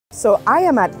So I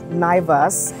am at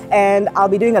Naivas and I'll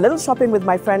be doing a little shopping with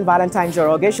my friend Valentine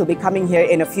Joroge. She'll be coming here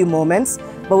in a few moments,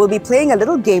 but we'll be playing a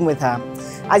little game with her.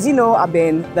 As you know, I've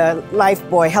been the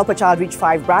Lifebouy Help a Child Reach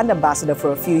 5 brand ambassador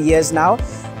for a few years now.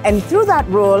 And through that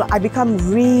role, I become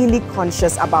really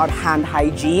conscious about hand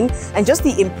hygiene and just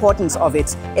the importance of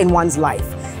it in one's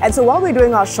life. And so while we're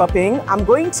doing our shopping, I'm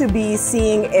going to be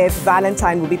seeing if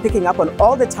Valentine will be picking up on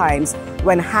all the times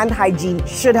when hand hygiene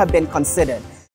should have been considered.